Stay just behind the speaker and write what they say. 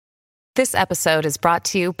This episode is brought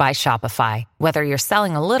to you by Shopify. Whether you're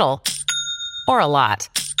selling a little or a lot,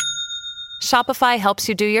 Shopify helps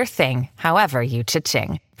you do your thing, however you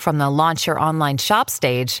cha-ching. From the launch your online shop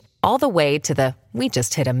stage, all the way to the we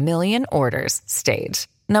just hit 1 million orders stage.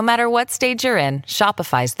 No matter what stage you're in,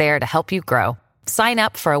 Shopify's there to help you grow. Sign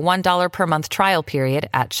up for a $1 per month trial period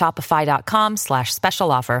at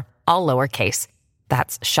shopify.com/special offer, all lowercase.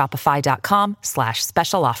 That's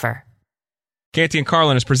shopify.com/special offer. Canty and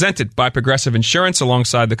Carlin is presented by Progressive Insurance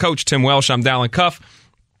alongside the coach, Tim Welsh. I'm Dallin Cuff.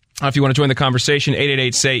 If you want to join the conversation,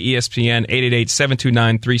 888-SAY-ESPN,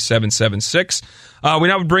 888-729-3776. We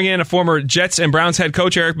now bring in a former Jets and Browns head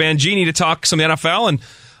coach, Eric Mangini, to talk some of the NFL. And,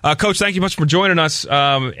 Coach, thank you much for joining us.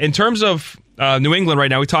 In terms of New England right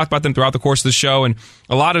now, we talked about them throughout the course of the show, and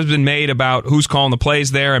a lot has been made about who's calling the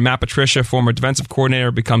plays there. And Matt Patricia, former defensive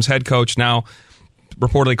coordinator, becomes head coach, now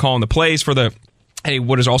reportedly calling the plays for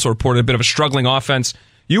what is also reported a bit of a struggling offense.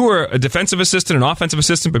 You were a defensive assistant, an offensive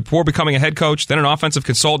assistant before becoming a head coach, then an offensive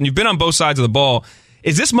consultant. You've been on both sides of the ball.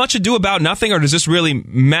 Is this much ado about nothing, or does this really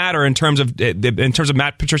matter in terms of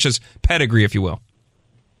Matt Patricia's pedigree, if you will?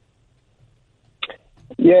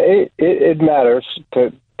 Yeah, it matters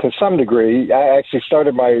to some degree. I actually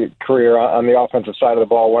started my career on the offensive side of the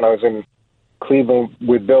ball when I was in Cleveland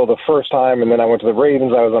with Bill the first time, and then I went to the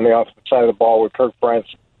Ravens. I was on the offensive side of the ball with Kirk Ferentz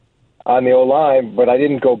on the O-line, but I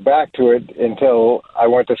didn't go back to it until I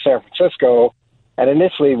went to San Francisco. And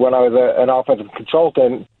initially, when I was an offensive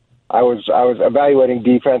consultant, I was evaluating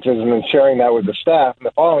defenses and then sharing that with the staff. And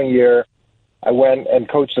the following year, I went and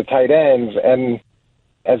coached the tight ends. And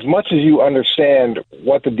as much as you understand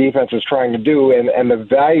what the defense is trying to do and the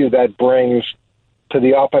value that brings to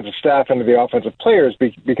the offensive staff and to the offensive players,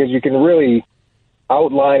 because you can really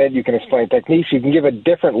outline it, you can explain techniques, you can give a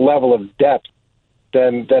different level of depth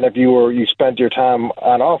than if you spent your time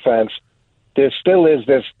on offense. There still is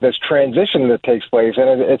this transition that takes place,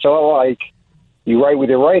 and it's all like you write with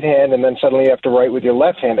your right hand, and then suddenly you have to write with your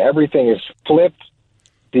left hand. Everything is flipped.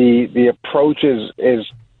 The approach is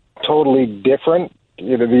totally different.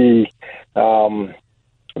 The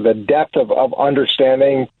depth of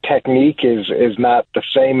understanding technique is not the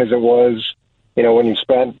same as it was, when you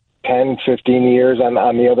spent 10, 15 years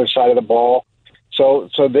on the other side of the ball. So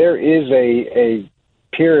there is a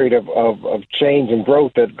period of change and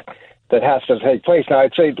growth that has to take place. Now,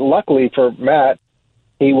 I'd say luckily for Matt,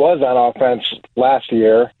 he was on offense last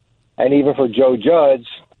year, and even for Joe Judge,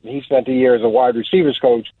 he spent a year as a wide receivers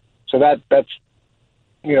coach. So that's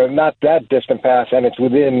not that distant past, and it's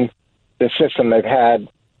within the system they've had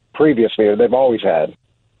previously, or they've always had.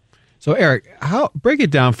 So, Eric, break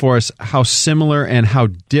it down for us. How similar and how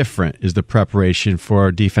different is the preparation for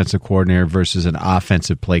a defensive coordinator versus an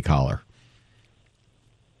offensive play caller?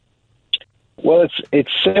 Well,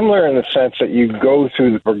 it's similar in the sense that you go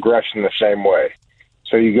through the progression the same way.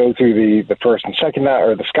 So you go through the first and second down,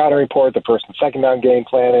 or the scouting report, the first and second down game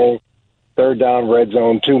planning, third down, red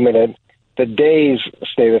zone, 2-minute. The days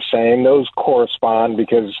stay the same. Those correspond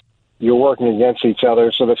because you're working against each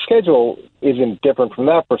other. So the schedule isn't different from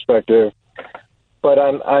that perspective. But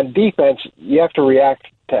on defense, you have to react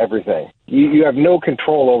to everything. You have no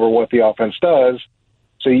control over what the offense does.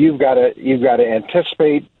 So you've got to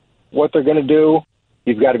anticipate what they're going to do.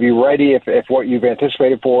 You've got to be ready if what you've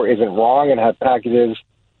anticipated for isn't wrong, and have packages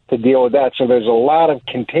to deal with that. So there's a lot of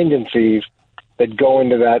contingencies that go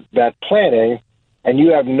into that planning, and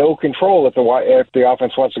you have no control if the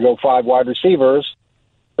offense wants to go 5 wide receivers,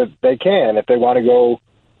 but they can. If they want to go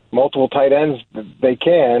multiple tight ends, they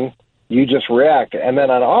can. You just react. And then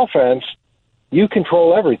on offense, you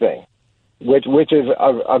control everything, which is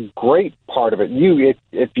a great part of it.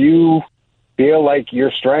 If you feel like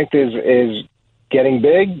your strength is getting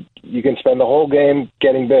big, you can spend the whole game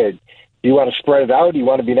getting big. You want to spread it out, you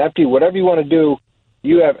want to be empty, whatever you want to do,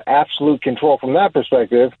 you have absolute control from that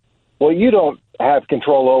perspective. What you don't have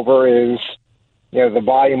control over is the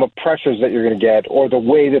volume of pressures that you're going to get, or the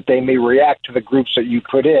way that they may react to the groups that you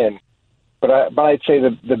put in. But I'd say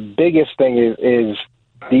the biggest thing is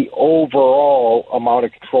the overall amount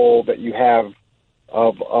of control that you have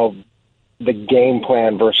of the game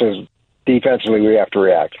plan versus defensively we have to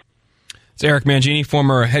react. It's Eric Mangini,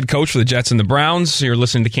 former head coach for the Jets and the Browns. You're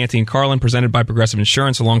listening to Canty and Carlin, presented by Progressive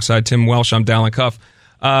Insurance, alongside Tim Welsh. I'm Dallin Cuff.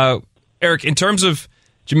 Eric, in terms of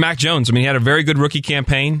Mac Jones, he had a very good rookie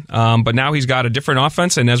campaign, but now he's got a different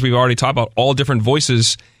offense, and as we've already talked about, all different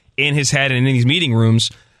voices in his head and in these meeting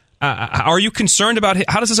rooms. Are you concerned about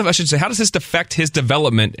how does this affect his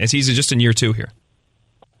development as he's just in year 2 here?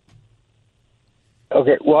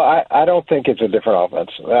 Okay, well, I don't think it's a different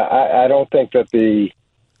offense. I don't think that the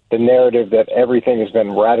the narrative that everything has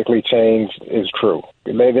been radically changed is true.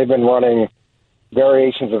 They've been running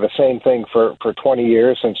variations of the same thing for 20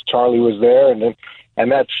 years since Charlie was there,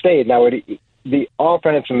 and that stayed. Now, the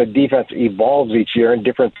offense and the defense evolves each year, and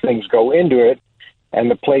different things go into it,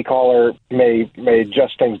 and the play caller may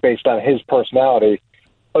adjust things based on his personality.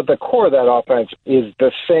 But the core of that offense is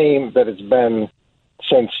the same that it's been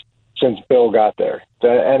since Bill got there.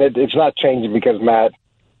 And it's not changing because Matt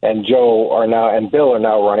and Joe are now, and Bill are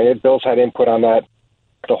now running it. Bill's had input on that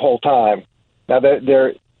the whole time. Now,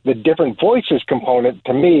 the different voices component,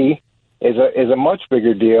 to me, is a much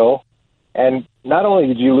bigger deal. And not only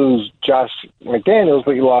did you lose Josh McDaniels,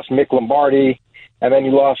 but you lost Mick Lombardi, and then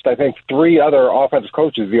you lost, I think, 3 other offensive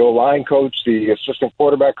coaches, the O-line coach, the assistant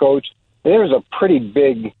quarterback coach. There was a pretty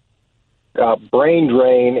big brain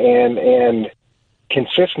drain and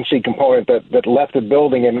consistency component that left the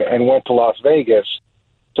building and went to Las Vegas.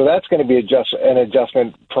 So that's going to be an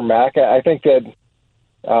adjustment for Mac. I think that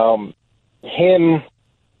him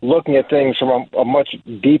looking at things from a much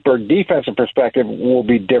deeper defensive perspective will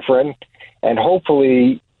be different. And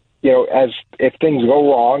hopefully, if things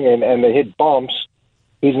go wrong and they hit bumps,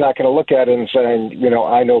 he's not going to look at it and saying,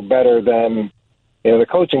 I know better than the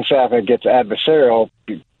coaching staff, and it gets adversarial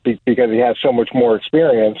because he has so much more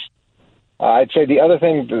experience. I'd say the other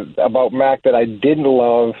thing about Mac that I didn't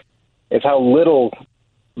love is how little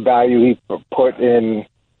value he put in,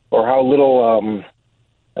 or how little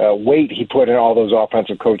weight he put in all those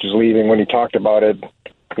offensive coaches leaving when he talked about it,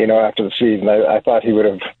 after the season. I thought he would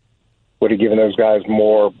have given those guys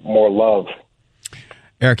more love.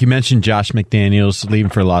 Eric, you mentioned Josh McDaniels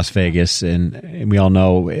leaving for Las Vegas, and we all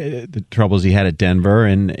know the troubles he had at Denver,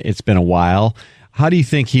 and it's been a while. How do you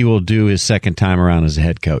think he will do his second time around as a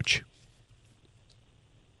head coach?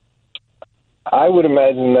 I would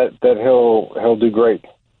imagine that he'll do great.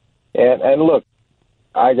 And look,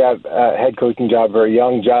 I got a head coaching job very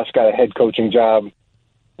young. Josh got a head coaching job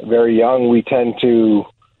very young. We tend to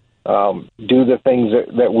do the things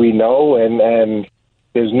that we know, and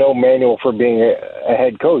there's no manual for being a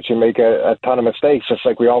head coach. You make a ton of mistakes, just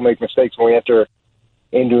like we all make mistakes when we enter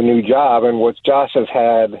into a new job. And what Josh has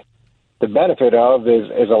had the benefit of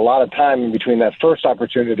is a lot of time in between that first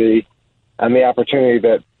opportunity and the opportunity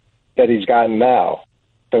that he's gotten now.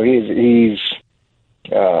 So he's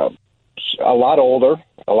a lot older,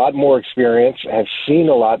 a lot more experience, has seen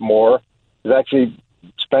a lot more. He's actually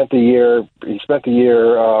spent the year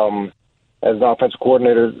as an offensive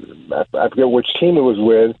coordinator. I forget which team it was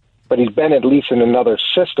with, but he's been at least in another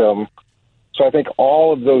system. So I think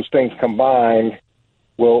all of those things combined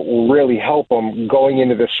will really help him going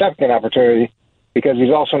into the second opportunity, because he's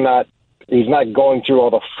not going through all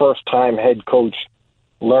the first-time head coach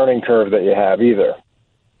learning curve that you have either.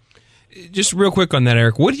 Just real quick on that,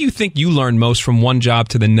 Eric, what do you think you learned most from one job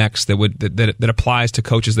to the next that applies to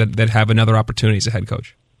coaches that have another opportunity as a head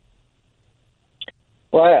coach?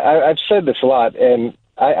 Well, I've said this a lot, and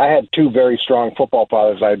I had 2 very strong football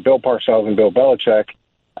fathers. I had Bill Parcells and Bill Belichick,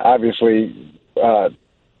 obviously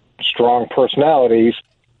strong personalities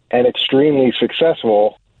and extremely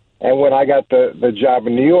successful. And when I got the job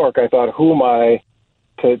in New York, I thought, who am I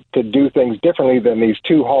to do things differently than these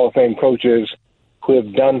 2 Hall of Fame coaches who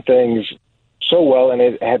have done things so well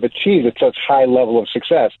and have achieved at such high level of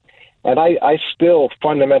success. And I still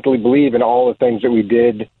fundamentally believe in all the things that we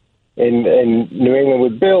did in New England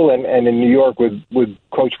with Bill and in New York with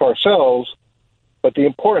Coach Parcells. But the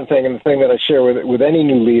important thing, and the thing that I share with any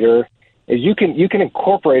new leader, is you can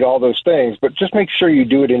incorporate all those things, but just make sure you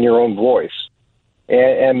do it in your own voice.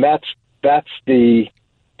 And that's the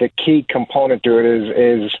key component to it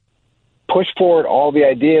is push forward all the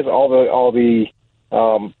ideas, all the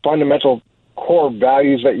fundamental core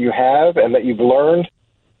values that you have and that you've learned,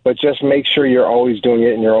 but just make sure you're always doing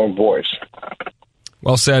it in your own voice.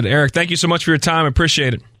 Well said, Eric. Thank you so much for your time. I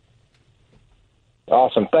appreciate it.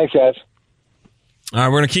 Awesome. Thanks, guys. All right,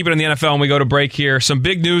 we're going to keep it in the NFL and we go to break here. Some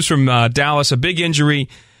big news from Dallas, a big injury.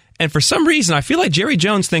 And for some reason, I feel like Jerry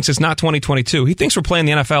Jones thinks it's not 2022. He thinks we're playing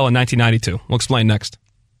the NFL in 1992. We'll explain next.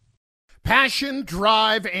 Passion,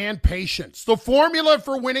 drive, and patience. The formula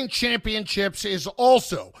for winning championships is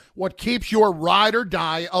also what keeps your ride or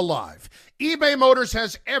die alive. eBay Motors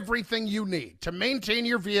has everything you need to maintain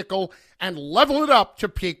your vehicle and level it up to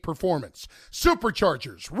peak performance.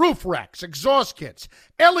 Superchargers, roof racks, exhaust kits,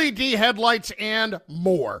 LED headlights, and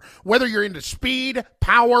more. Whether you're into speed,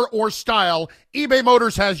 power, or style, eBay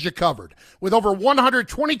Motors has you covered. With over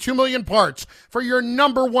 122 million parts for your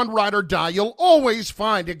number one ride or die, you'll always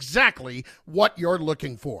find exactly what you're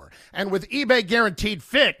looking for. And with eBay Guaranteed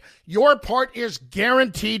Fit, your part is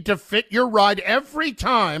guaranteed to fit your ride every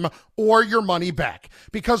time or your money back.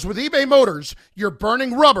 Because with eBay Motors, you're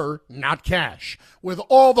burning rubber, not cash. With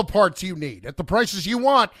all the parts you need at the prices you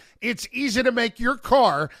want, it's easy to make your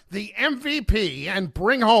car the MVP and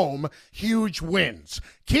bring home huge wins.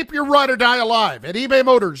 Keep your ride or die alive at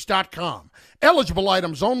ebaymotors.com. Eligible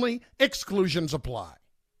items only. Exclusions apply.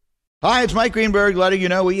 Hi, it's Mike Greenberg letting you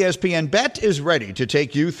know ESPN Bet is ready to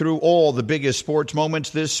take you through all the biggest sports moments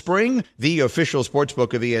this spring. The official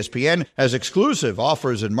sportsbook of ESPN has exclusive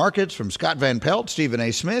offers and markets from Scott Van Pelt, Stephen A.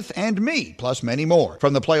 Smith, and me, plus many more.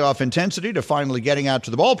 From the playoff intensity to finally getting out to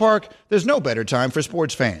the ballpark, there's no better time for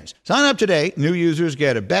sports fans. Sign up today. New users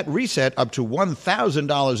get a bet reset up to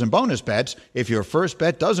 $1,000 in bonus bets if your first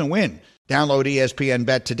bet doesn't win. Download ESPN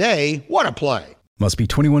Bet today. What a play. Must be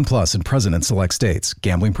 21 plus and present in select states.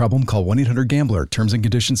 Gambling problem? Call 1-800-GAMBLER. Terms and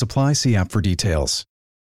conditions apply. See app for details.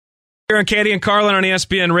 Here on Canty and Carlin on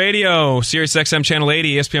ESPN Radio, Sirius XM Channel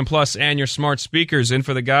 80, ESPN Plus, and your smart speakers. In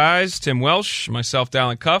for the guys, Tim Welsh, myself,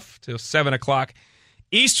 Dallin Cuff, till 7 o'clock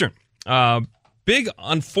Eastern. Big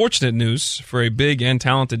unfortunate news for a big and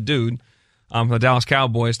talented dude for the Dallas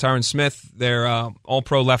Cowboys. Tyron Smith, their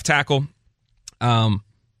all-pro left tackle,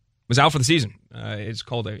 was out for the season. It's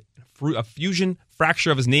called a fusion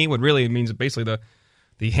fracture of his knee, what really means basically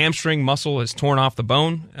the hamstring muscle is torn off the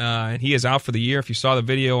bone, and he is out for the year. If you saw the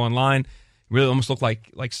video online, it really almost looked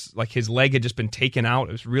like his leg had just been taken out.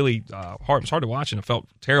 It was really hard. It was hard to watch, and it felt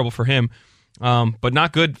terrible for him, but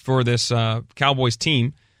not good for this Cowboys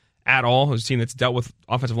team at all. It was a team that's dealt with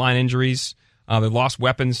offensive line injuries. They lost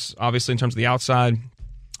weapons, obviously, in terms of the outside.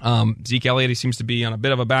 Zeke Elliott, he seems to be on a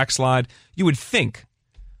bit of a backslide. You would think,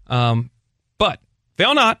 but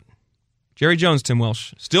fail not. Jerry Jones, Tim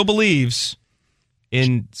Welsh, still believes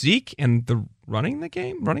in Zeke and running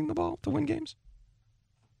the ball to win games?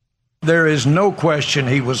 There is no question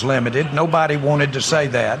he was limited. Nobody wanted to say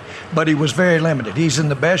that, but he was very limited. He's in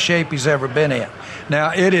the best shape he's ever been in.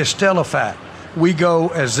 Now, it is still a fact. We go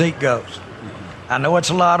as Zeke goes. I know it's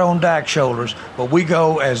a lot on Dak's shoulders, but we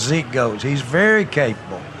go as Zeke goes. He's very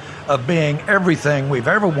capable of being everything we've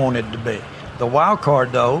ever wanted to be. The wild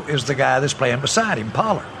card, though, is the guy that's playing beside him,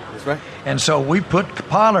 Pollard. That's right. And so we put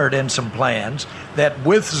Pollard in some plans that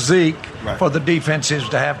with Zeke, right, for the defenses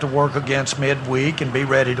to have to work against midweek and be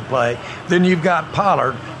ready to play. Then you've got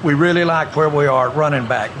Pollard. We really like where we are at running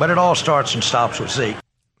back, but it all starts and stops with Zeke.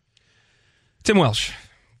 Tim Welsh.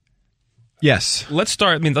 Yes. Let's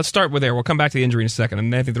start with there. We'll come back to the injury in a second,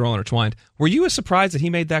 and I think they're all intertwined. Were you as surprised that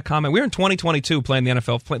he made that comment? We're in 2022 playing the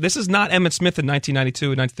NFL. This is not Emmitt Smith in 1992,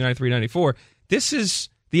 1993, 94. This is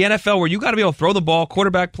the NFL where you got to be able to throw the ball,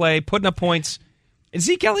 quarterback play, putting up points. And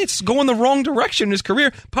Zeke Elliott's going the wrong direction in his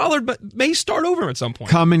career. Pollard may start over him at some point.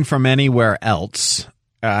 Coming from anywhere else,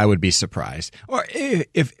 I would be surprised. Or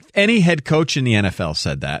if any head coach in the NFL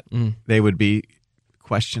said that, they would be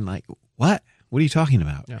questioned like, what? What are you talking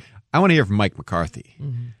about? Yeah. I want to hear from Mike McCarthy.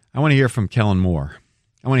 Mm-hmm. I want to hear from Kellen Moore.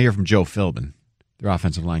 I want to hear from Joe Philbin, their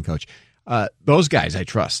offensive line coach. Those guys I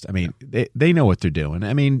trust. I mean, they know what they're doing.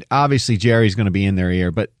 I mean, obviously Jerry's going to be in their ear,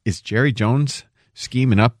 but is Jerry Jones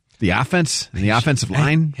scheming up the offense and the offensive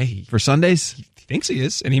line for Sundays? He thinks he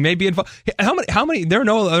is, and he may be involved. How many? There are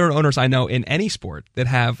no other owners I know in any sport that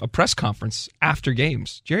have a press conference after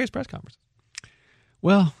games. Jerry has press conferences.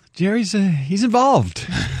 Well, Jerry's he's involved.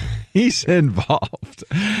 He's involved.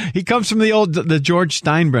 He comes from the George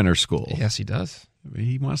Steinbrenner school. Yes, he does.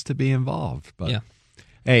 He wants to be involved, but yeah.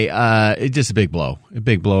 Hey, it's just a big blow. A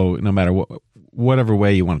big blow, no matter whatever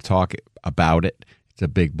way you want to talk about it. It's a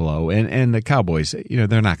big blow. And the Cowboys, they're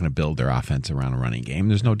not going to build their offense around a running game.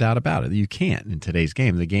 There's no doubt about it. You can't in today's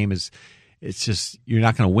game. The game it's just you're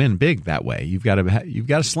not going to win big that way. You've got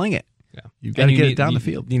to sling it. Yeah. You've got to get it down the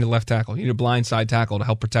field. You need a left tackle. You need a blind side tackle to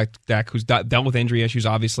help protect Dak, who's dealt with injury issues,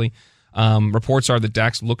 obviously. Reports are that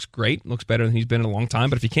Dak looks great, looks better than he's been in a long time.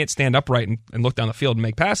 But if you can't stand upright and look down the field and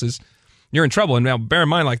make passes, you're in trouble. And now bear in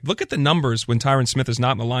mind, look at the numbers when Tyron Smith is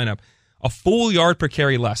not in the lineup. A full yard per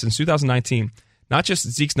carry less in 2019. Not just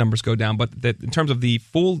Zeke's numbers go down, but that in terms of the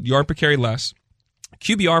full yard per carry less,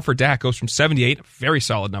 QBR for Dak goes from 78, a very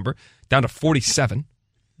solid number, down to 47.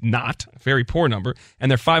 Not a very poor number, and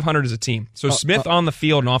they're 500 as a team. So Smith on the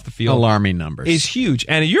field and off the field, alarming numbers, is huge.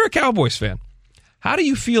 And you're a Cowboys fan. How do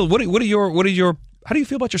you feel? What are your how do you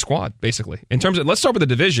feel about your squad, basically? In terms of, let's start with the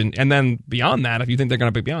division, and then beyond that, if you think they're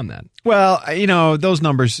going to be beyond that. Well, those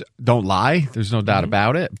numbers don't lie. There's no doubt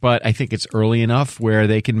about it. But I think it's early enough where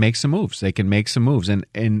they can make some moves.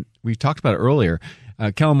 And we talked about it earlier.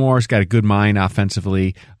 Kellen Moore's got a good mind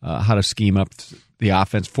offensively, how to scheme up the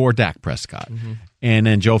offense for Dak Prescott. And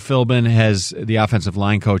then Joe Philbin, the offensive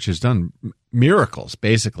line coach, has done miracles,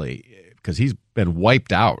 basically, because he's been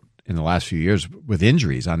wiped out in the last few years with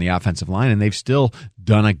injuries on the offensive line, and they've still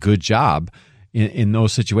done a good job in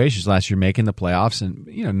those situations last year, making the playoffs and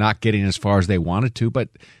not getting as far as they wanted to, but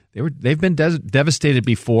they've been devastated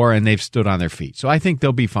before, and they've stood on their feet. So I think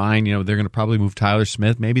they'll be fine. They're going to probably move Tyler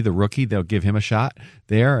Smith, maybe the rookie. They'll give him a shot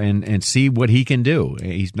there and see what he can do.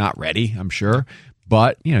 He's not ready, I'm sure.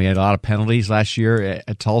 But he had a lot of penalties last year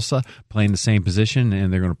at Tulsa, playing the same position,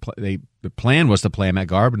 and they're going to play. The plan was to play him at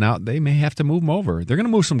guard, but now they may have to move him over. They're going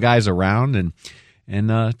to move some guys around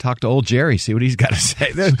and talk to old Jerry, see what he's got to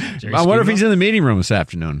say. I wonder if he's in the meeting room this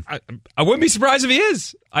afternoon. I wouldn't be surprised if he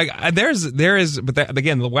is. There is, but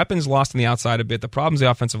again, the weapons lost on the outside a bit. The problem's the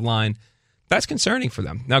offensive line. That's concerning for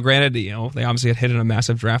them. Now, granted, they obviously had hit in a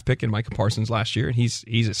massive draft pick in Micah Parsons last year, and he's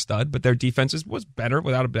a stud. But their defense was better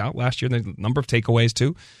without a doubt last year. There's a number of takeaways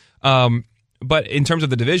too. But in terms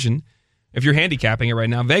of the division, if you're handicapping it right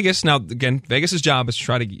now, Vegas. Now, again, Vegas' job is to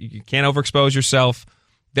try to you can't overexpose yourself.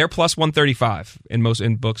 They're plus 135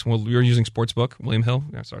 in books. Well, you're using Sportsbook, William Hill.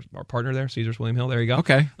 That's our partner there, Caesars William Hill. There you go.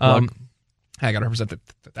 Okay. I got to represent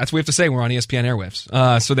that's what we have to say. We're on ESPN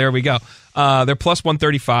airwaves. So there we go. They're plus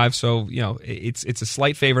 135. So, it's a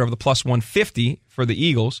slight favorite of the plus 150 for the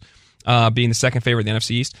Eagles, being the second favorite in the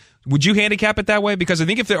NFC East. Would you handicap it that way? Because I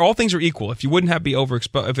think if all things are equal, if you wouldn't have be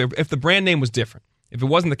overexposed, if the brand name was different, if it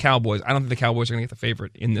wasn't the Cowboys, I don't think the Cowboys are going to get the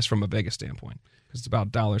favorite in this from a Vegas standpoint, because it's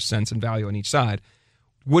about dollars, cents, and value on each side.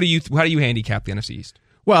 How do you handicap the NFC East?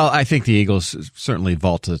 Well, I think the Eagles certainly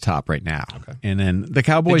vault to the top right now. Okay. And then the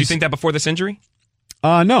Cowboys. Did you think that before this injury?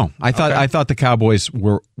 No. I thought the Cowboys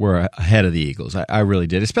were ahead of the Eagles. I really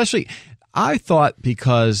did. Especially, I thought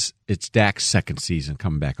because it's Dak's second season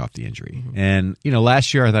coming back off the injury. Mm-hmm. And,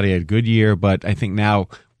 last year I thought he had a good year, but I think now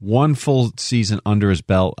one full season under his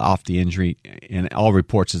belt off the injury, and all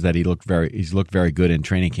reports is that he's looked very good in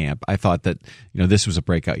training camp. I thought that, this was a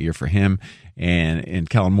breakout year for him. And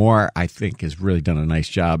Kellen Moore, I think, has really done a nice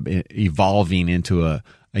job evolving into a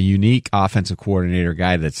unique offensive coordinator,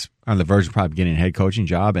 guy that's on the verge of probably getting a head coaching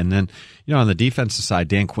job. And then, on the defensive side,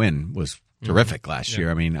 Dan Quinn was terrific last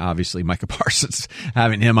year. I mean, obviously, Micah Parsons,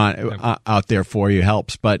 having him out there for you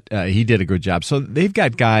helps, but he did a good job. So they've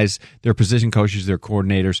got guys, their position coaches, their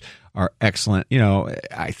coordinators are excellent.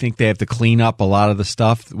 I think they have to clean up a lot of the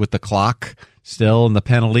stuff with the clock still and the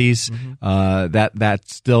penalties. Mm-hmm.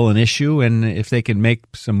 That's still an issue, and if they can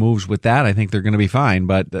make some moves with that, I think they're going to be fine.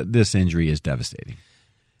 But this injury is devastating.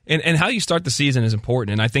 And how you start the season is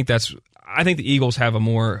important, and I think the Eagles have a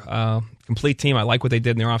more complete team. I like what they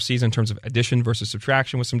did in their offseason in terms of addition versus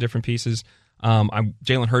subtraction with some different pieces.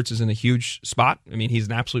 Jalen Hurts is in a huge spot. I mean, he's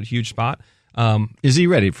an absolute huge spot. Is he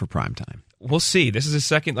ready for prime time? We'll see. This is his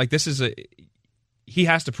second. He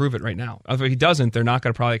has to prove it right now. If he doesn't, they're not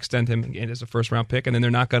going to probably extend him as a first-round pick, and then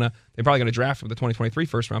they're probably going to draft him with the 2023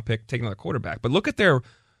 first-round pick, take another quarterback. But look at their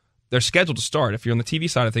schedule to start. If you're on the TV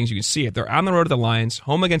side of things, you can see it. They're on the road to the Lions,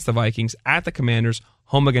 home against the Vikings, at the Commanders,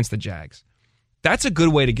 home against the Jags. That's a good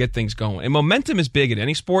way to get things going. And momentum is big in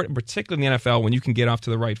any sport, and particularly in the NFL, when you can get off to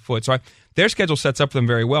the right foot. So their schedule sets up for them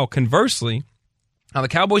very well. Conversely, now the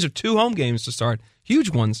Cowboys have 2 home games to start, huge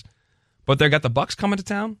ones, but they got the Bucs coming to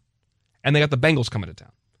town, and they got the Bengals coming to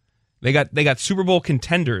town. They got Super Bowl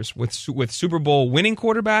contenders with Super Bowl winning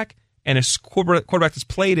quarterback and a quarterback that's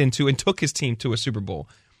played into and took his team to a Super Bowl.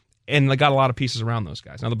 And they got a lot of pieces around those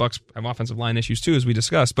guys. Now the Bucs have offensive line issues too, as we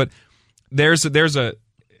discussed, but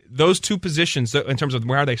those two positions in terms of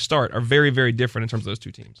where they start are very, very different in terms of those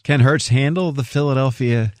two teams. Can Hurts handle the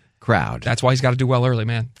Philadelphia crowd? That's why he's got to do well early,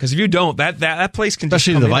 man. Because if you don't, that place can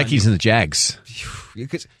especially the Vikings and the Jags.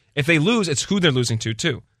 Because if they lose, it's who they're losing to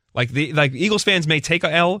too. Like Eagles fans may take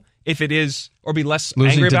a L if it is, or be less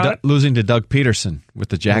angry about it. Losing to Doug Peterson with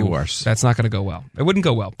the Jaguars. Ooh, that's not going to go well. It wouldn't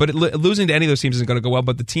go well. But losing to any of those teams isn't going to go well.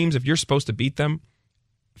 But the teams, if you're supposed to beat them,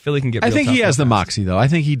 Philly can get. I think he has the moxie, though. I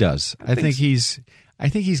think he does. I think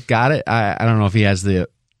he's got it. I don't know if he has the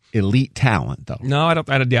elite talent, though. No, I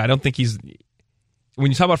don't think he's.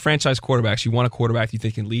 When you talk about franchise quarterbacks, you want a quarterback you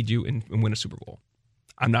think can lead you and win a Super Bowl.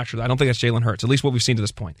 I'm not sure. I don't think that's Jalen Hurts. At least what we've seen to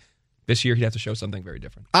this point. This year, he'd have to show something very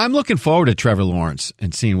different. I'm looking forward to Trevor Lawrence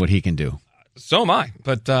and seeing what he can do. So am I.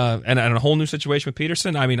 But and a whole new situation with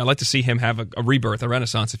Peterson. I mean, I'd like to see him have a rebirth, a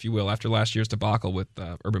renaissance, if you will, after last year's debacle with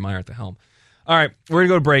Urban Meyer at the helm. All right, we're going to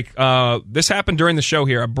go to break. This happened during the show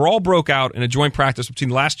here. A brawl broke out in a joint practice between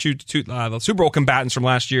the last the Super Bowl combatants from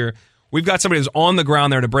last year. We've got somebody who's on the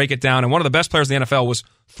ground there to break it down, and one of the best players in the NFL was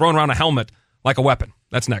throwing around a helmet like a weapon.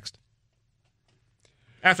 That's next.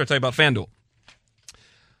 After I tell you about FanDuel.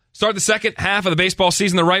 Start the second half of the baseball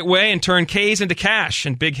season the right way and turn K's into cash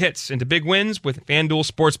and big hits into big wins with FanDuel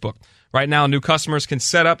Sportsbook. Right now, new customers can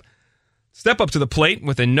step up to the plate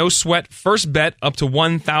with a no-sweat first bet up to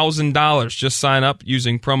 $1,000. Just sign up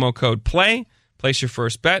using promo code PLAY, place your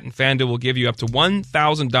first bet, and FanDuel will give you up to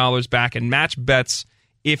 $1,000 back in match bets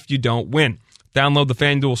if you don't win. Download the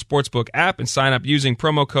FanDuel Sportsbook app and sign up using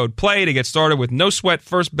promo code PLAY to get started with no-sweat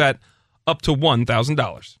first bet up to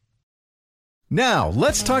 $1,000. Now,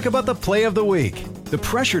 let's talk about the play of the week. The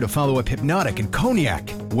pressure to follow up Hypnotic and Cognac,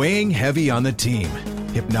 weighing heavy on the team.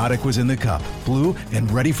 Hypnotic was in the cup, blue, and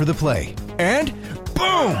ready for the play. And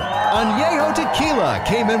boom! Añejo Tequila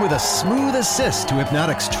came in with a smooth assist to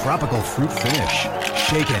Hypnotic's tropical fruit finish.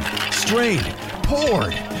 Shaken, strained,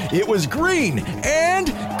 poured. It was green and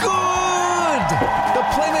good! The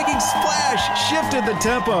playmaking splash shifted the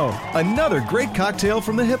tempo. Another great cocktail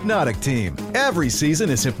from the Hypnotic team. Every season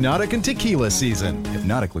is Hypnotic and Tequila season.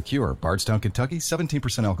 Hypnotic Liqueur, Bardstown, Kentucky,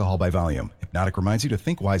 17% alcohol by volume. Hypnotic reminds you to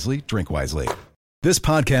think wisely, drink wisely. This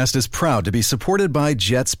podcast is proud to be supported by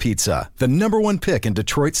Jets Pizza, the #1 pick in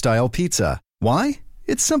Detroit-style pizza. Why?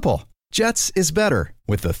 It's simple. Jets is better.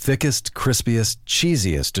 With the thickest, crispiest,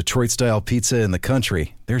 cheesiest Detroit-style pizza in the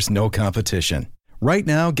country, there's no competition. Right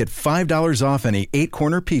now, get $5 off any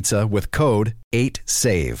 8-corner pizza with code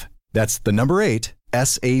 8SAVE. That's the number 8,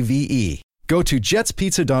 S-A-V-E. Go to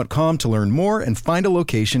jetspizza.com to learn more and find a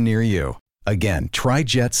location near you. Again, try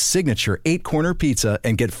Jet's signature 8-corner pizza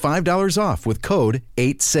and get $5 off with code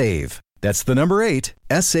 8SAVE. That's the number 8,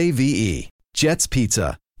 S-A-V-E. Jet's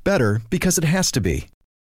Pizza. Better because it has to be.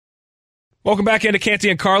 Welcome back into Canty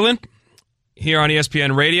and Carlin here on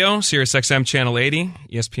ESPN Radio, Sirius XM Channel 80,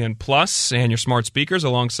 ESPN Plus, and your smart speakers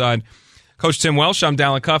alongside Coach Tim Welsh. I'm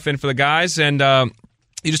Dallin Cuff in for the guys. And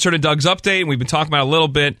you just heard of Doug's update, and we've been talking about it a little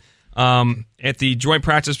bit. At the joint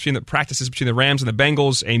practices between the Rams and the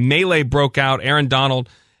Bengals, a melee broke out. Aaron Donald,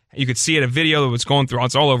 you could see it, a video that was going through.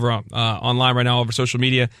 It's all over online right now, all over social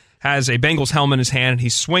media, has a Bengals helmet in his hand, and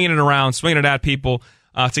he's swinging it around, swinging it at people.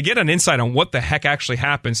 To get an insight on what the heck actually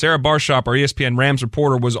happened, Sarah Barshop, our ESPN Rams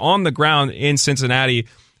reporter, was on the ground in Cincinnati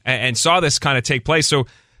and saw this kind of take place. So,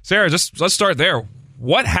 Sarah, let's start there.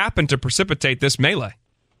 What happened to precipitate this melee?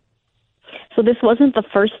 So this wasn't the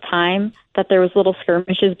first time that there was little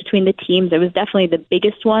skirmishes between the teams. It was definitely the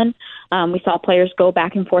biggest one. We saw players go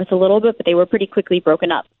back and forth a little bit, but they were pretty quickly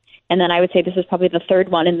broken up. And then I would say this was probably the third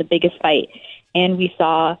one and the biggest fight. And we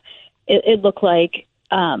saw it looked like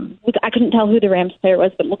I couldn't tell who the Rams player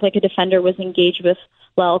was, but it looked like a defender was engaged with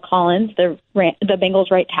La'el Collins, the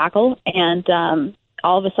Bengals right tackle. And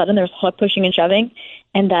all of a sudden there was pushing and shoving.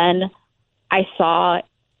 And then I saw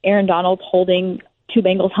Aaron Donald holding 2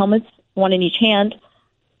 Bengals helmets, one in each hand.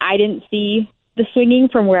 I didn't see the swinging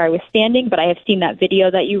from where I was standing, but I have seen that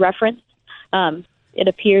video that you referenced. It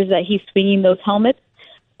appears that he's swinging those helmets,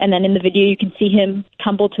 and then in the video you can see him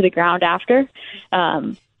tumble to the ground after.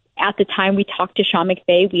 At the time we talked to Sean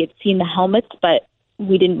McVay, we had seen the helmets, but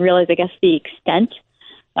we didn't realize, I guess, the extent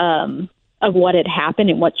of what had happened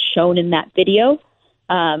and what's shown in that video.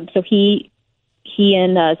 So he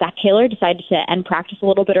and Zach Taylor decided to end practice a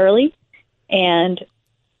little bit early, and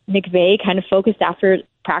McVay kind of focused after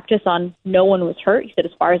practice on no one was hurt. He said,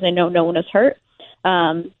 as far as I know, no one was hurt.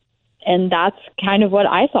 And that's kind of what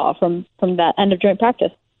I saw from that end of joint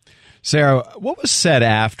practice. Sarah, what was said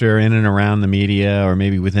after, in and around the media, or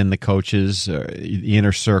maybe within the coaches, or the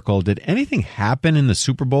inner circle? Did anything happen in the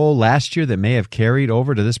Super Bowl last year that may have carried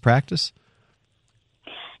over to this practice?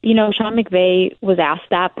 You know, Sean McVay was asked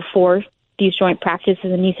that before these joint practices,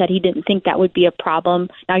 and he said he didn't think that would be a problem.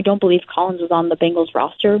 Now, I don't believe Collins was on the Bengals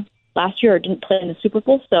roster last year or didn't play in the Super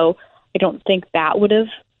Bowl, so I don't think that would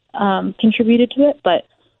have contributed to it. But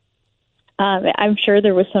I'm sure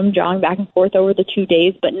there was some jawing back and forth over the 2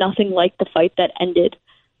 days, but nothing like the fight that ended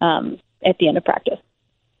at the end of practice.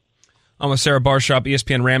 I'm with Sarah Barshop,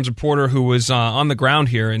 ESPN Rams reporter, who was on the ground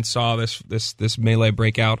here and saw this melee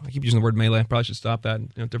break out. I keep using the word melee. Probably should stop that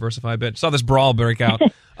and diversify a bit. Saw this brawl break out.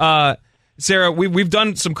 Sarah, we've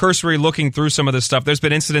done some cursory looking through some of this stuff. There's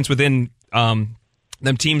been incidents within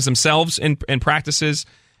them teams themselves in practices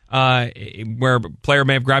where a player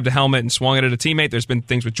may have grabbed a helmet and swung it at a teammate. There's been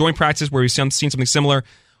things with joint practice where we've seen something similar.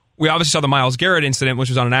 We obviously saw the Myles Garrett incident, which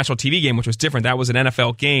was on a national TV game, which was different. That was an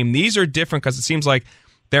NFL game. These are different because it seems like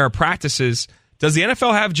there are practices. Does the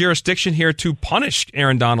NFL have jurisdiction here to punish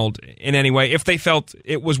Aaron Donald in any way if they felt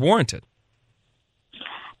it was warranted?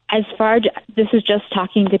 As far as this is just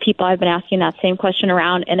talking to people, I've been asking that same question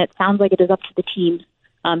around, and it sounds like it is up to the teams.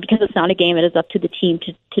 Because it's not a game, it is up to the team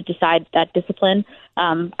to decide that discipline.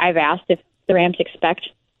 I've asked if the Rams expect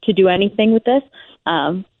to do anything with this.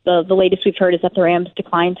 The latest we've heard is that the Rams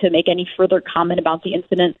declined to make any further comment about the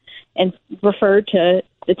incident, and the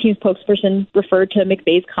team's spokesperson referred to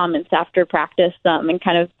McVay's comments after practice and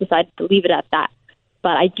kind of decided to leave it at that.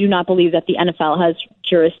 But I do not believe that the NFL has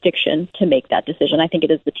jurisdiction to make that decision. I think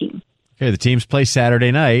it is the team. Okay, the teams play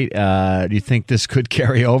Saturday night. Do you think this could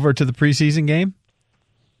carry over to the preseason game?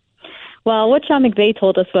 Well, what Sean McVay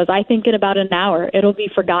told us was, I think in about an hour, it'll be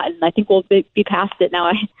forgotten. I think we'll be past it now.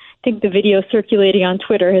 I think the video circulating on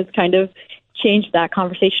Twitter has kind of changed that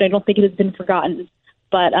conversation. I don't think it has been forgotten.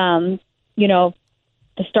 But,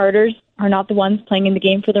 the starters are not the ones playing in the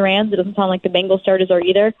game for the Rams. It doesn't sound like the Bengals starters are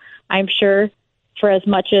either. I'm sure for as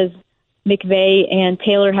much as McVay and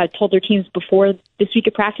Taylor had told their teams before this week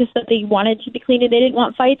of practice that they wanted to be clean and they didn't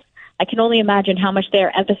want fights, I can only imagine how much they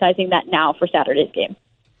are emphasizing that now for Saturday's game.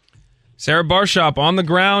 Sarah Barshop on the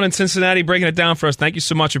ground in Cincinnati, breaking it down for us. Thank you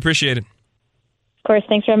so much. Appreciate it. Of course.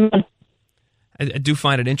 Thanks for having me. I do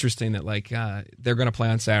find it interesting that they're going to play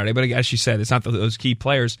on Saturday, but as she said, it's not those key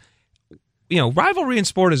players. Rivalry in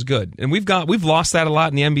sport is good, and we've lost that a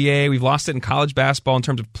lot in the NBA. We've lost it in college basketball in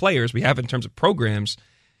terms of players. We have it in terms of programs.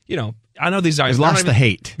 I know these guys lost the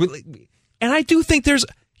hate, and I do think there's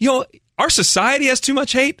our society has too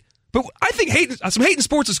much hate. But I think some hate in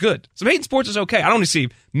sports is good. Some hate in sports is okay. I don't want to see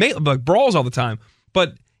brawls all the time.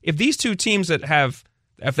 But if these two teams if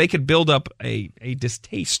they could build up a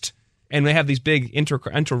distaste and they have these big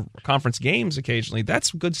inter-conference games occasionally,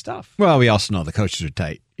 that's good stuff. Well, we also know the coaches are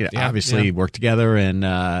tight. Obviously work together,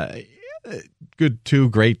 and two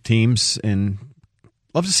great teams, and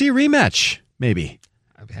love to see a rematch, maybe.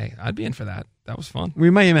 Hey, I'd be in for that. That was fun. We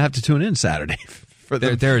might even have to tune in Saturday. For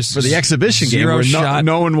the exhibition game where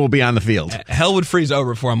no one will be on the field. Hell would freeze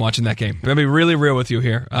over before I'm watching that game. Let me be really real with you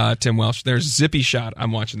here, Tim Welsh. There's zippy shot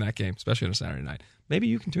I'm watching that game, especially on a Saturday night. Maybe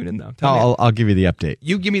you can tune in, though. I'll give you the update.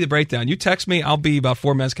 You give me the breakdown. You text me. I'll be about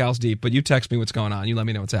 4 mezcals deep, but you text me what's going on. You let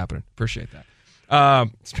me know what's happening. Appreciate that.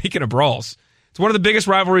 Speaking of brawls, it's one of the biggest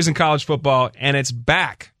rivalries in college football, and it's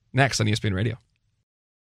back next on ESPN Radio.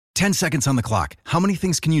 10 seconds on the clock. How many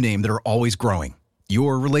things can you name that are always growing?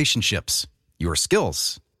 Your relationships, your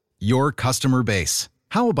skills, your customer base.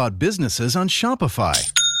 How about businesses on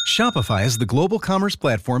Shopify? Shopify is the global commerce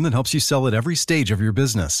platform that helps you sell at every stage of your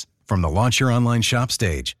business. From the launch your online shop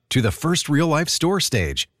stage, to the first real-life store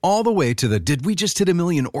stage, all the way to the did we just hit a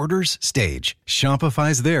million orders stage.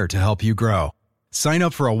 Shopify's there to help you grow. Sign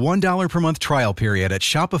up for a $1 per month trial period at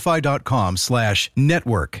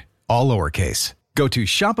shopify.com/network, all lowercase. Go to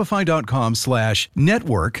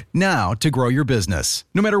shopify.com/network now to grow your business,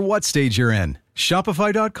 no matter what stage you're in.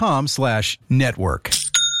 Shopify.com/network.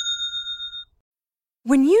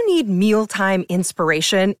 When you need mealtime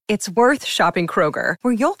inspiration, it's worth shopping Kroger,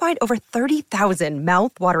 where you'll find over 30,000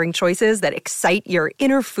 mouth-watering choices that excite your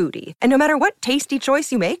inner foodie. And no matter what tasty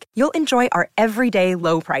choice you make, you'll enjoy our everyday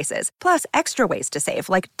low prices, plus extra ways to save,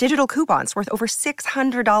 like digital coupons worth over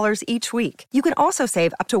 $600 each week. You can also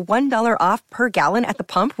save up to $1 off per gallon at the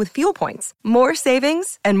pump with fuel points. More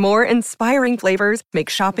savings and more inspiring flavors make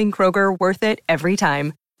shopping Kroger worth it every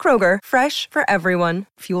time. Kroger, fresh for everyone.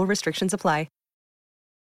 Fuel restrictions apply.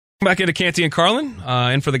 Back into Canty and Carlin.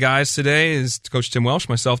 In for the guys today is Coach Tim Welsh,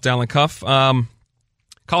 myself, Dallin Cuff.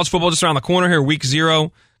 College football just around the corner here. Week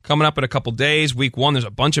 0 coming up in a couple days. Week 1, there's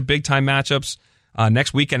a bunch of big-time matchups.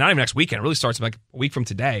 Next weekend, not even next weekend, it really starts like a week from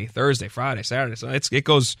today, Thursday, Friday, Saturday. So it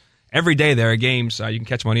goes every day there are games. You can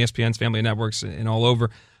catch them on ESPN's Family Networks and all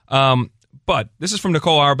over. But this is from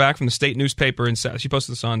Nicole Auerbach from the State newspaper, and she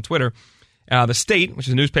posted this on Twitter. The State, which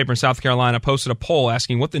is a newspaper in South Carolina, posted a poll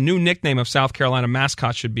asking what the new nickname of South Carolina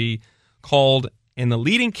mascot should be called, and the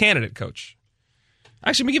leading candidate, Coach.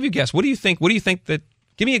 Actually, let me give you a guess. What do you think?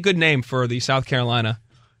 Give me a good name for the South Carolina.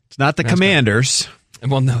 It's not the mascot. Commanders.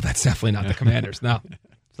 Well, no, that's definitely not the Commanders. No,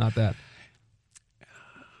 it's not that.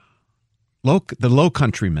 The Low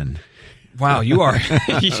Countrymen. Wow, you're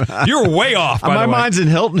way off. By my the way. mind's in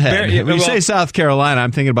Hilton Head. When you say South Carolina,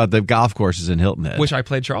 I'm thinking about the golf courses in Hilton Head, which I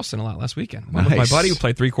played Charleston a lot last weekend. Nice. With my buddy who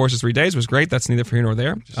played 3 courses, 3 days. It was great. That's neither here nor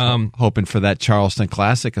there. Hoping for that Charleston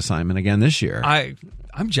Classic assignment again this year.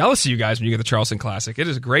 I'm jealous of you guys when you get the Charleston Classic. It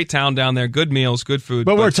is a great town down there. Good meals, good food.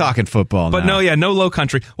 But we're talking football. But now. no Low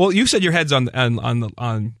Country. Well, you said your head's on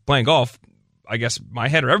playing golf. I guess my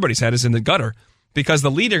head or everybody's head is in the gutter because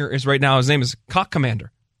the leader is right now. His name is Cock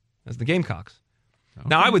Commander. That's the Gamecocks. Okay.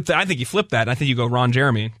 Now, I think you flip that, and I think you go Ron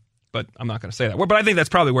Jeremy, but I'm not going to say that. But I think that's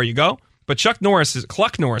probably where you go. But Cluck Norris, is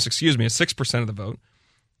 6% of the vote.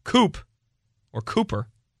 Coop, or Cooper,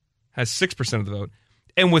 has 6% of the vote.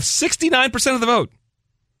 And with 69% of the vote,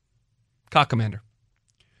 Cock Commander.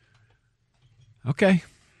 Okay.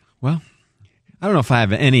 Well, I don't know if I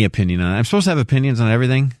have any opinion on it. I'm supposed to have opinions on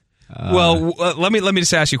everything. Let me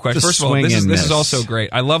just ask you a question. First of all, this is also great.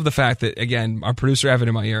 I love the fact that, again, our producer Evan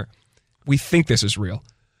in my ear, we think this is real.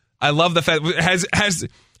 I love the fact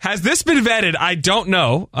has this been vetted? I don't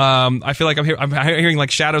know. I feel like I'm hearing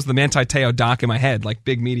like Shadows of the Manti Te'o doc in my head, like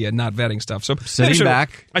big media not vetting stuff. So sitting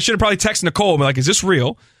back, I should have probably texted Nicole and be like, "Is this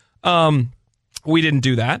real?" We didn't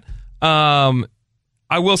do that.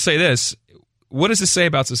 I will say this. What does this say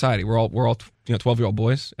about society? We're all 12-year-old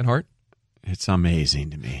boys at heart. It's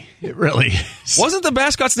amazing to me. It really is. Wasn't the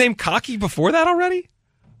mascot's name Cocky before that already?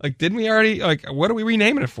 Like, didn't we already? Like, what are we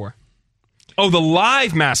renaming it for? Oh, the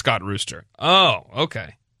live mascot rooster. Oh,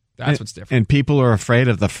 okay. That's what's different. And people are afraid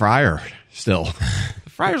of the Friar still. The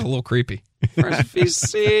Friar's a little creepy. He's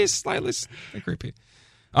slightly creepy.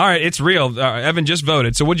 All right, it's real. Evan just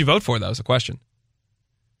voted. So what'd you vote for, though, is the question.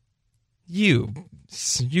 You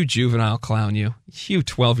juvenile clown, you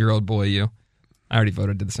 12-year-old boy, you. I already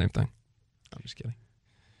voted, did the same thing. I'm just kidding.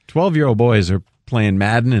 12-year-old boys are playing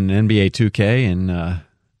Madden and NBA 2K and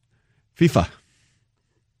FIFA.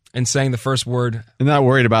 And saying the first word. And not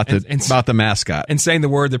worried about the mascot. And saying the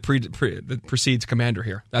word that precedes Commander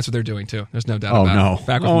here. That's what they're doing, too. There's no doubt about it.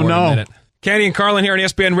 Back with more in a minute. Candy and Carlin here on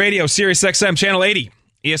ESPN Radio, Sirius XM, Channel 80,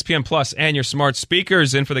 ESPN Plus, and your smart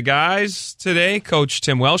speakers. In for the guys today, Coach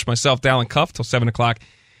Tim Welsh, myself, Dallin Cuff, till 7 o'clock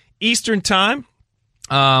Eastern Time.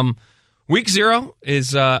 Week 0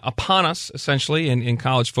 is upon us, essentially, in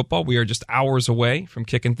college football. We are just hours away from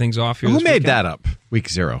kicking things off here. Who made that up, Week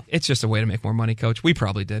 0? It's just a way to make more money, Coach. We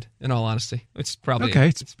probably did, in all honesty. It's probably okay.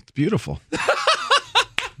 It's beautiful.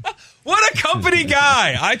 What a company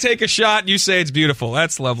guy! I take a shot, you say it's beautiful.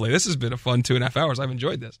 That's lovely. This has been a fun 2.5 hours. I've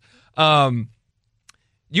enjoyed this.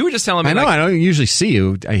 You were just telling me. I know. I don't usually see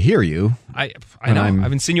you. I hear you. I know. I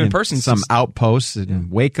haven't seen you in person. Some outposts in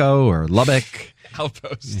Waco or Lubbock.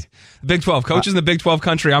 Outposts. Big 12. Coaches in the Big 12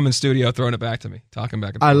 country. I'm in studio throwing it back to me, talking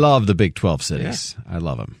back and forth. I love the Big 12 cities. Yeah. I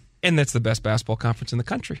love them. And that's the best basketball conference in the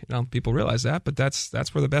country. People realize that, but that's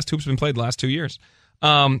where the best hoops have been played the last 2 years.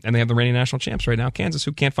 And they have the reigning national champs right now, Kansas,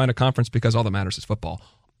 who can't find a conference because all that matters is football.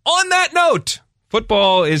 On that note,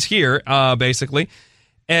 football is here, basically.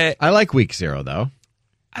 I like Week 0, though.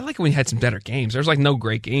 I like it when you had some better games. There's like no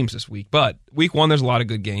great games this week, but Week 1, there's a lot of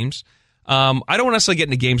good games. I don't want to necessarily get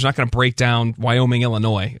into games. I'm not going to break down Wyoming,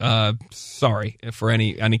 Illinois. Sorry for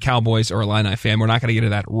any Cowboys or Illini fan. We're not going to get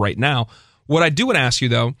into that right now. What I do want to ask you,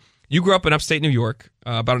 though, you grew up in upstate New York,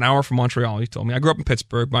 about an hour from Montreal, you told me. I grew up in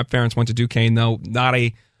Pittsburgh. My parents went to Duquesne, though. Not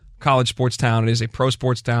a college sports town. It is a pro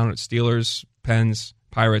sports town. It's Steelers, Pens,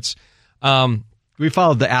 Pirates. We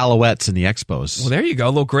followed the Alouettes in the Expos. Well, there you go.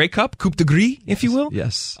 A little Grey Cup, Coupe de Gris, if you will.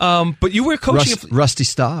 Yes. But you were coaching... Rusty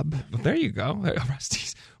Staub. Well, there you go.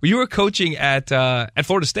 Rusty's. Well, you were coaching at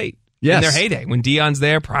Florida State. Yes. In their heyday, when Deion's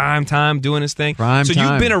there, prime time, doing his thing.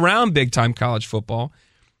 You've been around big-time college football.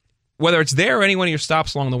 Whether it's there or any one of your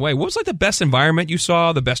stops along the way, what was like the best environment you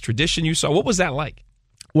saw, the best tradition you saw? What was that like?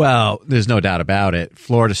 Well, there's no doubt about it.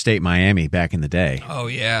 Florida State, Miami back in the day. Oh,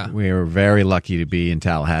 yeah. We were very lucky to be in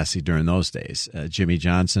Tallahassee during those days. Jimmy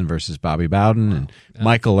Johnson versus Bobby Bowden and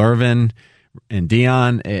Michael Irvin and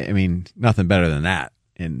Deion. I mean, nothing better than that.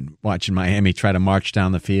 And watching Miami try to march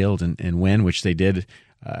down the field and win, which they did,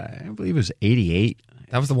 I believe it was 88.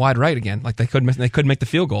 That was the wide right again. Like they couldn't make the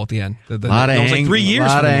field goal at the end. A lot of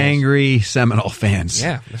angry Seminole fans.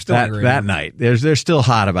 Yeah, they're still angry that night. They're still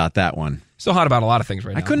hot about that one. Still hot about a lot of things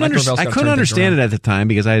right now. I couldn't understand it at the time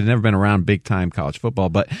because I had never been around big time college football.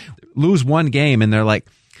 But lose one game and they're like,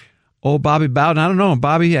 "Oh, Bobby Bowden, I don't know,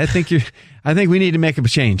 Bobby. I think we need to make a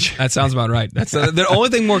change." That sounds about right. That's the only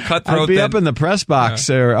thing more cutthroat. I'd be up in the press box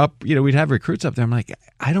or up. We'd have recruits up there. I'm like,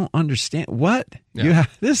 I don't understand what. Yeah.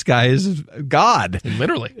 This guy is God.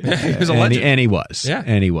 Literally, he was a legend, and he was. Yeah,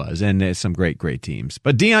 and he was, and there's some great teams.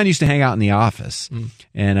 But Deion used to hang out in the office,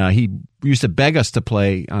 and he used to beg us to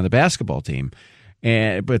play on the basketball team.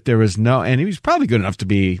 But there was no, and he was probably good enough to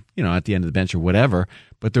be, at the end of the bench or whatever.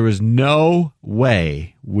 But there was no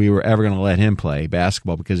way we were ever going to let him play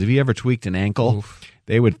basketball because if he ever tweaked an ankle,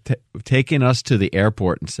 they would have taken us to the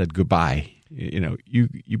airport and said goodbye. You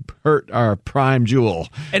hurt our prime jewel.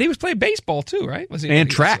 And he was playing baseball too, right?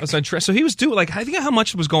 And track. So he was doing I think how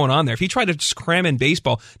much was going on there. If he tried to just cram in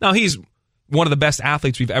baseball, now he's one of the best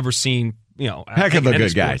athletes we've ever seen. Heck of a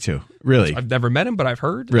good guy too. Really, I've never met him, but I've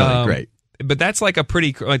heard. Really great. But that's like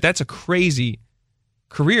that's a crazy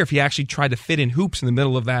career if he actually tried to fit in hoops in the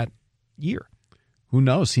middle of that year. Who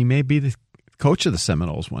knows? He may be the coach of the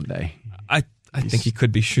Seminoles one day. I think he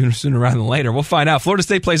could be shooting sooner rather than later. We'll find out. Florida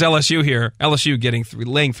State plays LSU here. LSU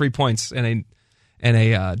laying 3 points in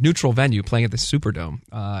a neutral venue, playing at the Superdome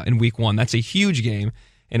in Week 1. That's a huge game.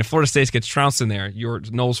 And if Florida State gets trounced in there, your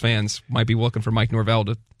Noles fans might be looking for Mike Norvell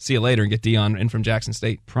to see you later and get Dion in from Jackson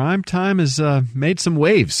State. Prime time has made some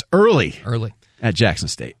waves early at Jackson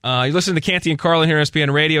State. You listen to Canty and Carlin here on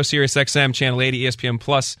ESPN Radio, Sirius XM, Channel 80, ESPN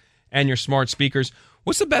Plus, and your smart speakers.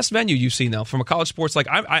 What's the best venue you've seen, though, from a college sports? Like,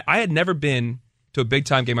 I had never been to a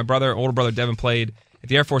big-time game. My older brother Devin, played at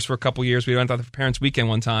the Air Force for a couple years. We went out for Parents' Weekend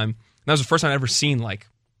one time. And that was the first time I'd ever seen, like,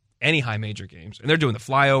 any high major games. And they're doing the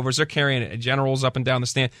flyovers. They're carrying generals up and down the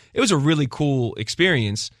stand. It was a really cool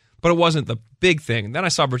experience, but it wasn't the big thing. And then I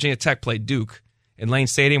saw Virginia Tech play Duke in Lane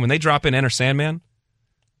Stadium. When they drop in Enter Sandman,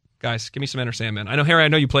 guys, give me some Enter Sandman. I know, Harry, I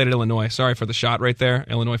know you played at Illinois. Sorry for the shot right there.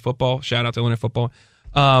 Illinois football. Shout out to Illinois football.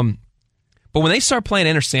 But when they start playing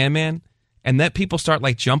Enter Sandman and that people start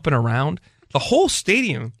like jumping around, the whole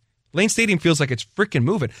stadium, Lane Stadium, feels like it's freaking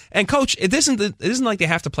moving. And Coach, it isn't like they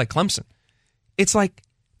have to play Clemson. It's like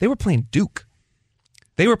they were playing Duke.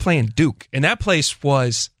 And that place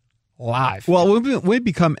was live. Well, we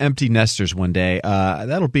become empty nesters one day.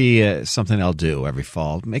 That'll be something I'll do every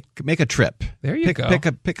fall. Make a trip. There you go.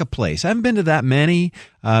 Pick a place. I haven't been to that many.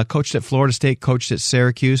 Coached at Florida State, coached at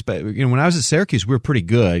Syracuse, but when I was at Syracuse, we were pretty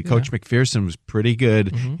good. Coach McPherson was pretty good.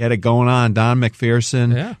 Mm-hmm. He had it going on. Don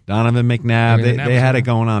McPherson, Donovan McNabb. They had it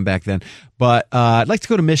going on back then. But I'd like to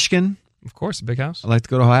go to Michigan. Of course, a big house. I'd like to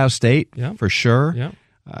go to Ohio State for sure. Yeah.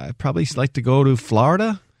 I'd probably like to go to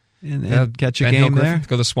Florida and catch a game there. Go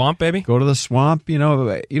to the Swamp, baby. Go to the Swamp.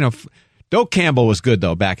 Doak Campbell was good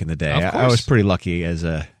though back in the day. I was pretty lucky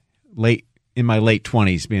in my late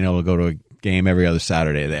 20s being able to go to a game every other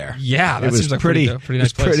Saturday there. Yeah, that seems like pretty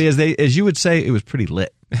nice place. As you would say, it was pretty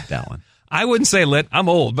lit, Dallin. I wouldn't say lit. I'm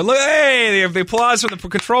old, but look, hey, the applause from the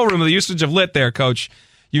control room of the usage of lit there, Coach.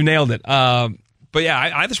 You nailed it. But yeah,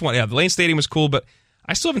 I just want. Yeah, the Lane Stadium was cool, but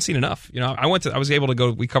I still haven't seen enough. I was able to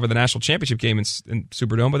go. We covered the national championship game in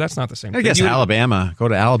Superdome, but that's not the same. I guess Alabama. Go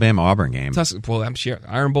to Alabama Auburn game. Well, I'm sure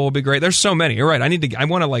Iron Bowl would be great. There's so many. You're right. I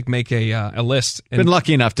want to like make a list. Been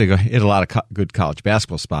lucky enough to go hit a lot of good college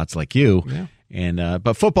basketball spots like you. Yeah. And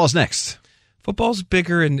but football's next. Football's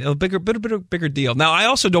bigger and a bigger deal. Now, I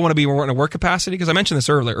also don't want to be in a work capacity because I mentioned this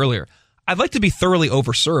earlier. I'd like to be thoroughly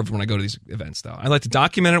overserved when I go to these events, though. I'd like to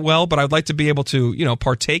document it well, but I'd like to be able to,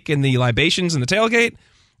 partake in the libations and the tailgate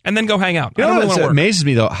and then go hang out. It amazes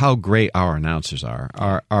me, though, how great our announcers are,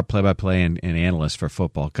 our play-by-play and analysts for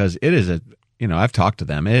football, because it is I've talked to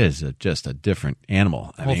them. It is just a different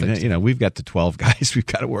animal. I mean, we've got the 12 guys we've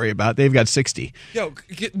got to worry about. They've got 60.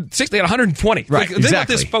 60, they got 120. Right, exactly. Think about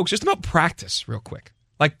this, folks, just about practice real quick.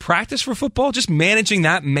 Like practice for football, just managing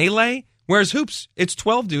that melee. Whereas hoops, it's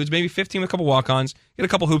 12 dudes, maybe 15 with a couple walk-ons, get a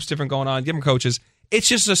couple hoops different going on, give them coaches. It's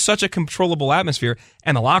just such a controllable atmosphere,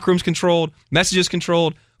 and the locker room's controlled, messages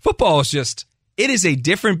controlled. Football is it is a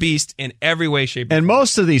different beast in every way, shape, or form. And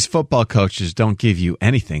most of these football coaches don't give you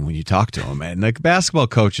anything when you talk to them. And the basketball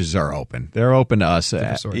coaches are open. They're open to us.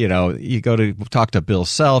 You go to talk to Bill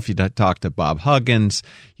Self, you talk to Bob Huggins,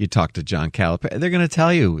 you talk to John Calipari. They're going to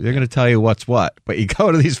tell you. They're going to tell you what's what. But you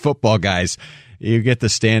go to these football guys, you get the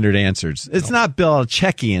standard answers. It's not Bill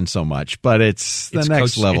Belichickian so much, but it's the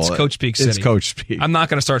next level. It's Coach Speak City. It's Coach Speak. I'm not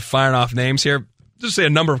going to start firing off names here. Just say a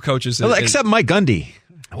number of coaches. Except Mike Gundy.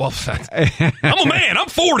 Well, I'm a man. I'm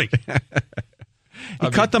 40. He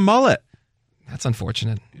cut the mullet. That's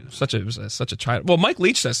unfortunate. Such a child. Well, Mike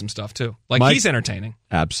Leach says some stuff too. He's entertaining.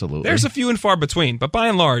 Absolutely. There's a few and far between, but by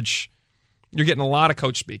and large, you're getting a lot of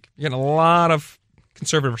coach speak. You're getting a lot of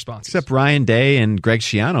conservative responses. Except Ryan Day and Greg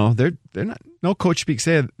Schiano, they're not. No coach speaks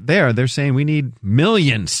there. They're saying we need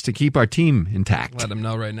millions to keep our team intact. Let them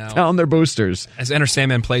know right now. Tell them they're boosters. As Enter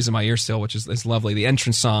Sandman plays in my ear still, which is lovely. The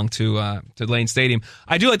entrance song to Lane Stadium.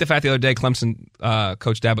 I do like the fact the other day Clemson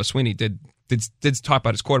coach Dabo Swinney did talk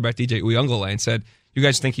about his quarterback DJ Uiagalelei and said, "You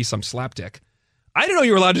guys think he's some slapdick." I didn't know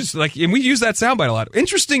you were allowed to and we use that soundbite a lot.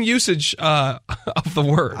 Interesting usage of the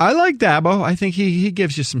word. I like Dabo. I think he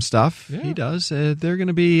gives you some stuff. Yeah. He does. They're going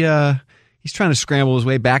to be. He's trying to scramble his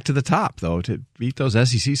way back to the top, though, to beat those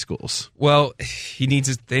SEC schools. Well,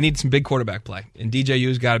 they need some big quarterback play, and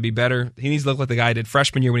DJU's got to be better. He needs to look like the guy he did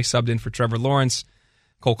freshman year when he subbed in for Trevor Lawrence.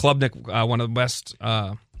 Cole Klubnik, one of the best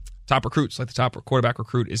top recruits, like the top quarterback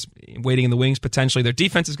recruit, is waiting in the wings potentially. Their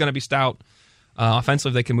defense is going to be stout.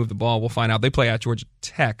 Offensively, they can move the ball. We'll find out. They play at Georgia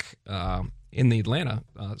Tech in the Atlanta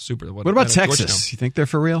Super. What about Texas? You think they're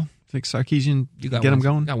for real? Think Sarkisian get them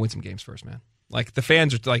going? Got to win some games first, man. Like the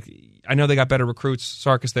fans are I know they got better recruits.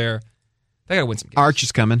 Sark is there. They got to win some games. Arch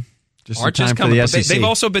is coming. Just in time for the SEC. They've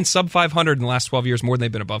also been sub 500 in the last 12 years, more than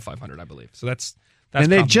they've been above 500, I believe. So that's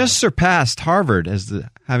and they've just surpassed Harvard as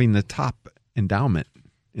having the top endowment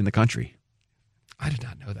in the country. I did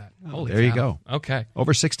not know that. Holy there cow. you go. Okay.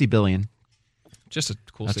 Over $60 billion. Just a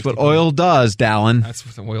cool That's 60 what billion. oil does, Dallin. That's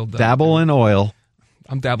what oil does. Dabble in oil.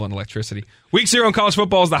 I'm dabbling in electricity. Week 0 in college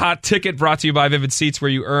football is the hot ticket, brought to you by Vivid Seats,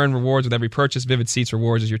 where you earn rewards with every purchase. Vivid Seats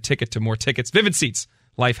Rewards is your ticket to more tickets. Vivid Seats.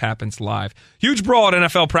 Life happens live. Huge brawl at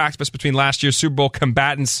NFL practice between last year's Super Bowl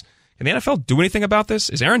combatants. Can the NFL do anything about this?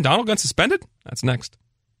 Is Aaron Donald going suspended? That's next.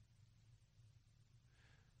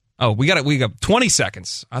 Oh, we got 20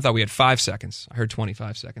 seconds. I thought we had 5 seconds. I heard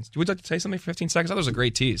 25 seconds. Would you like to say something for 15 seconds? I thought it was a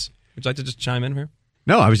great tease. Would you like to just chime in here?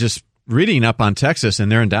 No, I was just reading up on Texas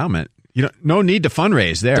and their endowment. No need to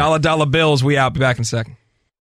fundraise there. Dollar bills. We out. Be back in a second.